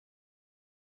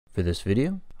For this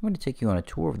video, I'm going to take you on a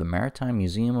tour of the Maritime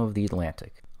Museum of the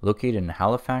Atlantic, located in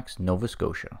Halifax, Nova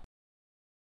Scotia.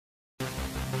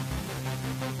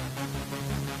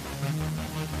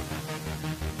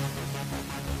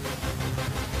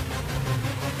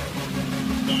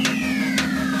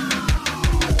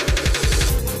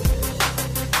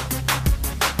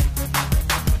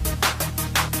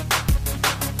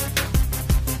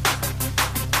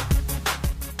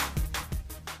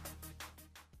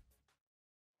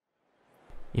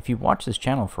 If you've watched this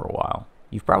channel for a while,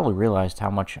 you've probably realized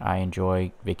how much I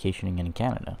enjoy vacationing in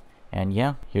Canada. And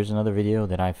yeah, here's another video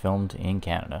that I filmed in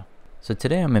Canada. So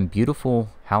today I'm in beautiful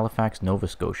Halifax, Nova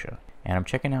Scotia, and I'm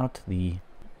checking out the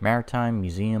Maritime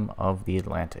Museum of the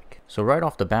Atlantic. So right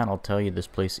off the bat, I'll tell you this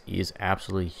place is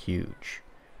absolutely huge.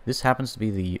 This happens to be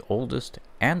the oldest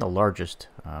and the largest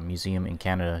museum in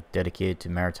Canada dedicated to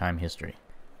maritime history.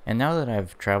 And now that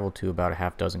I've traveled to about a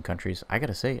half dozen countries, I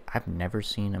gotta say, I've never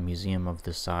seen a museum of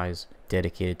this size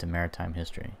dedicated to maritime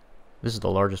history. This is the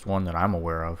largest one that I'm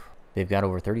aware of. They've got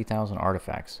over 30,000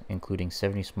 artifacts, including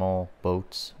 70 small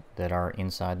boats that are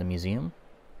inside the museum.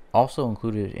 Also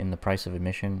included in the price of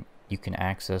admission, you can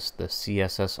access the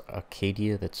CSS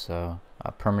Acadia that's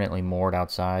permanently moored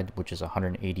outside, which is a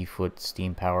 180-foot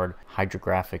steam-powered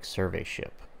hydrographic survey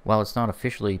ship. While it's not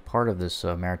officially part of this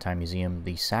Maritime Museum,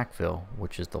 the Sackville,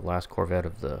 which is the last corvette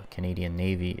of the Canadian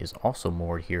Navy, is also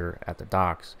moored here at the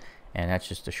docks, and that's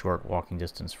just a short walking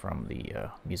distance from the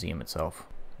museum itself.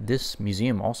 This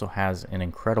museum also has an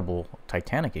incredible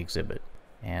Titanic exhibit,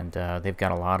 and they've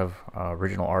got a lot of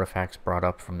original artifacts brought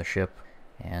up from the ship,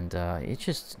 and it's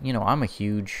just, you know, I'm a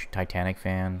huge Titanic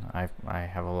fan. I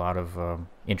have a lot of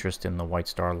interest in the White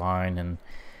Star Line, and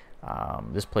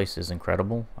this place is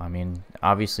incredible. I mean,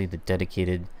 obviously the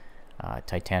dedicated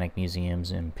Titanic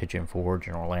museums in Pigeon Forge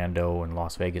and Orlando and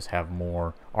Las Vegas have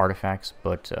more artifacts,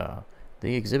 but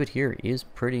the exhibit here is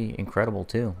pretty incredible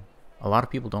too. A lot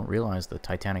of people don't realize the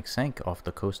Titanic sank off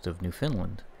the coast of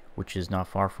Newfoundland, which is not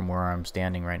far from where I'm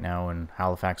standing right now in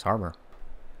Halifax Harbor.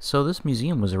 So this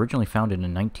museum was originally founded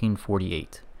in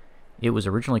 1948. It was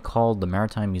originally called the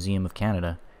Maritime Museum of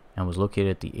Canada and was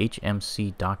located at the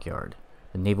HMC Dockyard,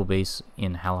 the naval base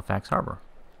in Halifax Harbor.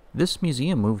 This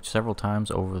museum moved several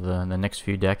times over the next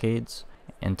few decades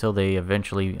until they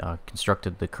eventually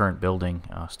constructed the current building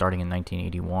starting in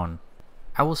 1981.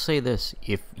 I will say this,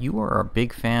 if you are a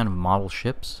big fan of model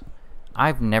ships,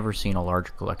 I've never seen a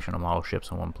large collection of model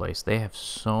ships in one place. They have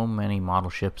so many model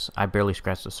ships, I barely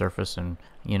scratched the surface, and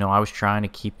you know, I was trying to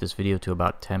keep this video to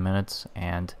about 10 minutes,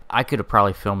 and I could have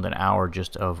probably filmed an hour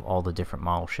just of all the different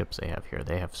model ships they have here.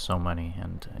 They have so many,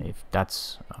 and if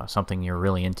that's something you're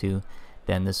really into,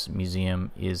 then this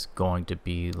museum is going to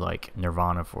be like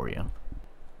nirvana for you.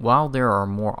 While there are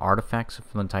more artifacts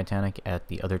from the Titanic at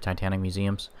the other Titanic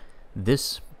museums,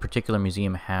 this particular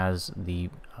museum has the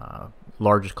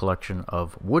largest collection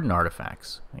of wooden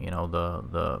artifacts. You know,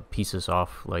 the pieces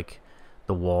off like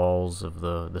the walls of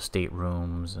the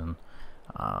staterooms and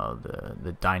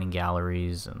the dining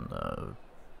galleries and the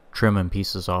trim and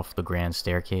pieces off the grand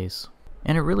staircase.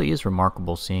 And it really is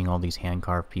remarkable seeing all these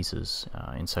hand-carved pieces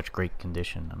in such great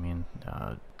condition. I mean,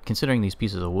 considering these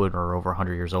pieces of wood are over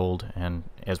 100 years old and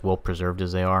as well preserved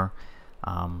as they are,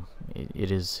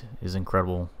 it is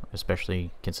incredible,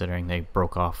 especially considering they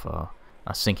broke off a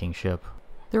sinking ship.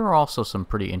 There are also some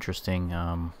pretty interesting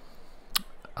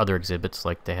other exhibits,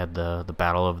 like they had the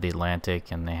Battle of the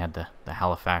Atlantic, and they had the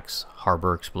Halifax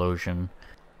Harbor explosion.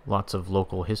 Lots of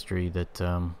local history that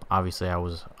obviously I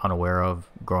was unaware of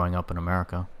growing up in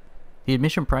America. The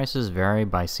admission prices vary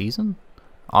by season.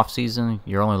 Off-season,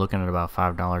 you're only looking at about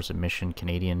 $5 admission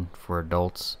Canadian for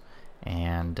adults,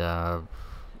 and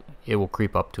it will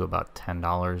creep up to about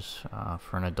 $10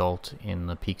 for an adult in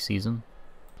the peak season.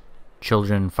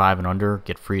 Children 5 and under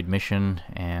get free admission,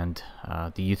 and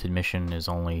the youth admission is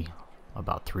only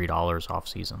about $3 off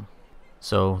season.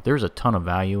 So there's a ton of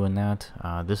value in that.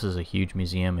 This is a huge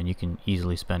museum, and you can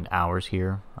easily spend hours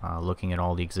here looking at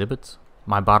all the exhibits.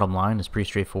 My bottom line is pretty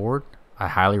straightforward. I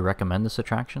highly recommend this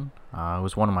attraction. It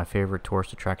was one of my favorite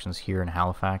tourist attractions here in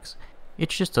Halifax.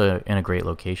 It's just in a great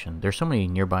location. There's so many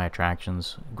nearby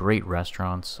attractions, great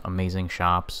restaurants, amazing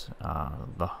shops.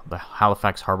 The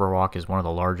Halifax Harbor Walk is one of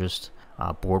the largest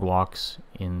boardwalks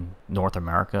in North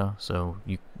America, so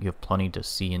you have plenty to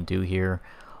see and do here.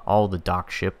 All the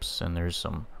dock ships, and there's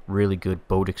some really good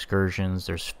boat excursions.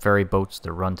 There's ferry boats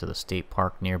that run to the state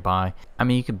park nearby. I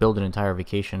mean, you could build an entire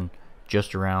vacation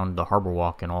just around the Harbor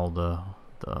Walk and all the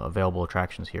available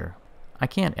attractions here. I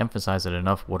can't emphasize it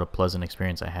enough what a pleasant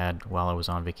experience I had while I was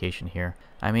on vacation here.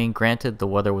 I mean, granted, the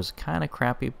weather was kind of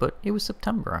crappy, but it was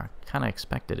September. I kind of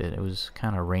expected it. It was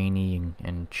kind of rainy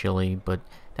and chilly, but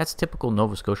that's typical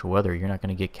Nova Scotia weather. You're not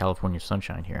going to get California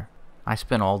sunshine here. I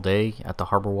spent all day at the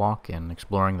Harbor Walk and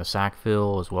exploring the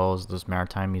Sackville as well as this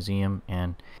Maritime Museum,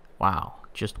 and wow,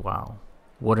 just wow.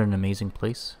 What an amazing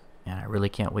place, and I really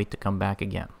can't wait to come back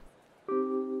again.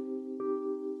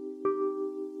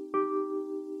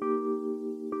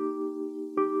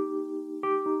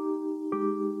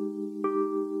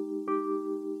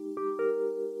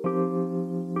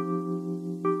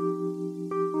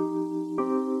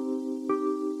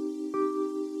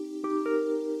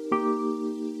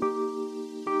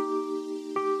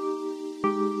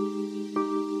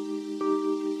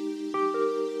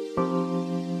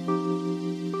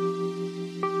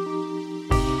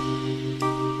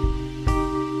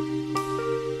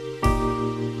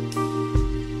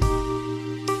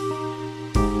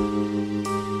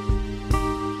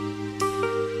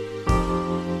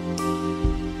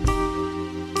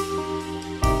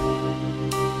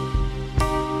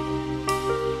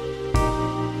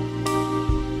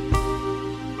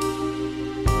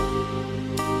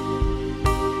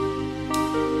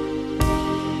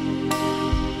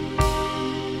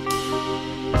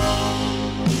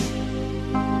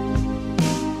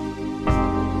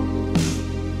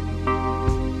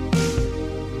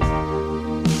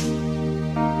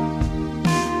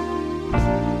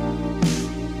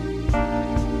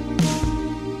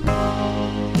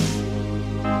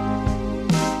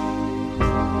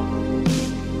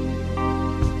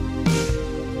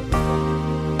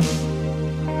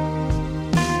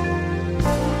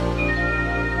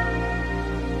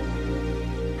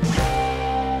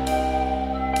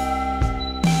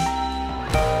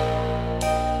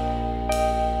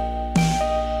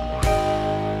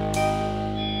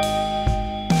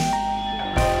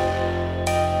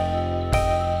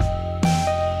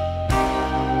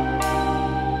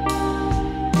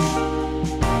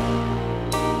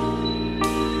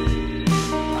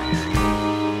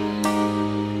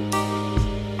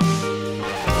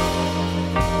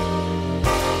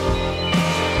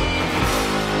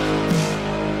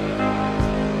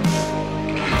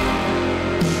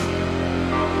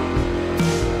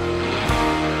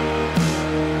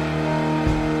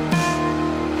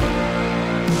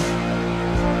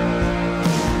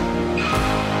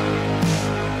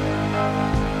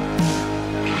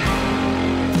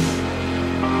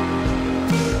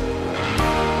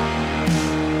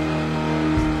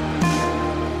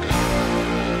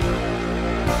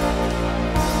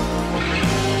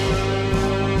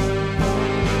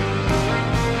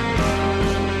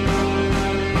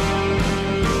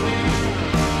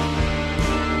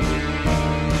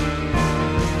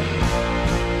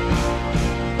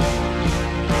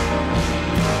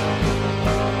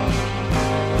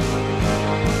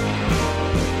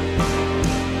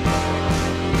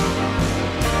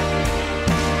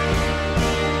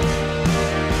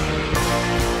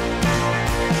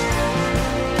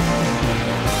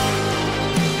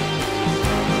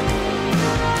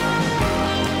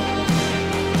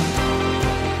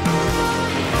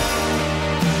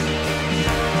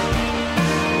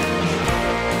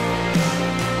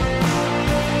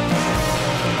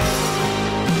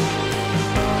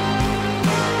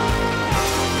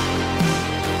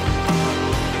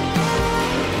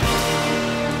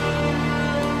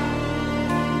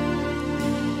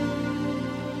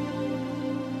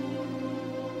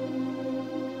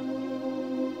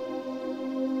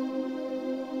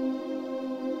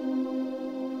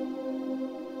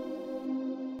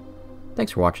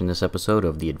 Thanks for watching this episode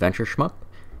of The Adventure Shmup.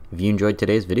 If you enjoyed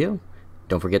today's video,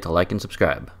 don't forget to like and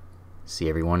subscribe. See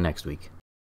everyone next week.